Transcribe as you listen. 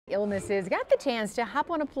Illnesses got the chance to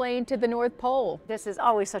hop on a plane to the North Pole. This is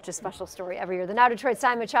always such a special story every year. The Now Detroit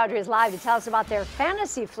Sima Chowdhury is live to tell us about their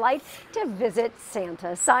fantasy flight to visit Santa.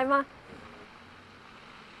 Sima?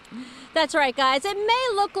 That's right, guys. It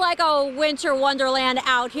may look like a winter wonderland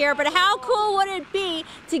out here, but how cool would it be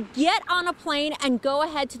to get on a plane and go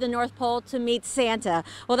ahead to the North Pole to meet Santa?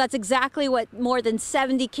 Well, that's exactly what more than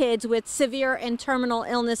 70 kids with severe and terminal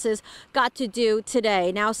illnesses got to do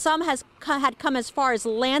today. Now, some had come as far as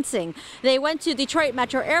Lansing. They went to Detroit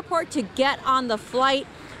Metro Airport to get on the flight.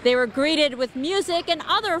 They were greeted with music and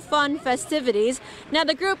other fun festivities. Now,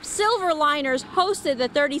 the group Silverliners hosted the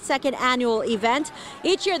 32nd annual event.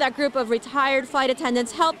 Each year, that group of retired flight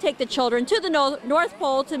attendants helped take the children to the North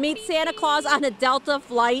Pole to meet Santa Claus on a Delta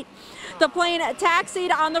flight. The plane taxied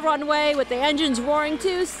on the runway with the engines roaring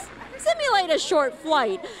to simulate a short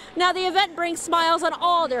flight. Now, the event brings smiles on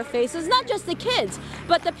all their faces, not just the kids,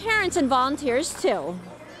 but the parents and volunteers, too.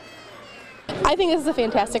 I think this is a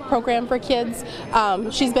fantastic program for kids.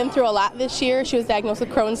 She's been through a lot this year. She was diagnosed with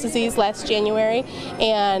Crohn's disease last January,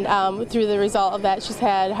 and through the result of that, she's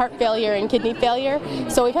had heart failure and kidney failure.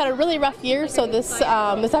 So we've had a really rough year, so this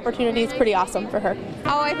opportunity is pretty awesome for her.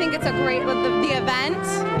 Oh, I think it's a great, with the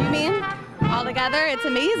event, you mean? Altogether, it's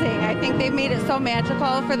amazing. I think they've made it so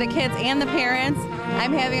magical for the kids and the parents.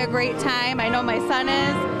 I'm having a great time. I know my son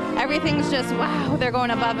is. Everything's just, wow, they're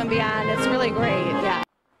going above and beyond. It's really great, yeah.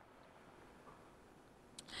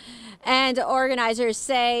 And organizers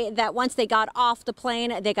say that once they got off the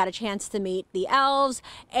plane, they got a chance to meet the elves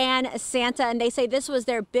and Santa. And they say this was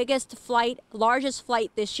their biggest flight, largest flight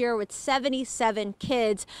this year with 77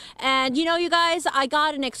 kids. And you know, you guys, I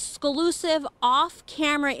got an exclusive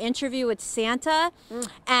off-camera interview with Santa.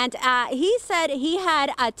 And he said he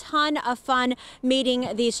had a ton of fun meeting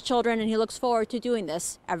these children, and he looks forward to doing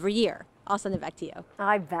this every year. I'll send it back to you.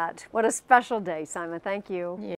 I bet. What a special day, Sima. Thank you. Yeah.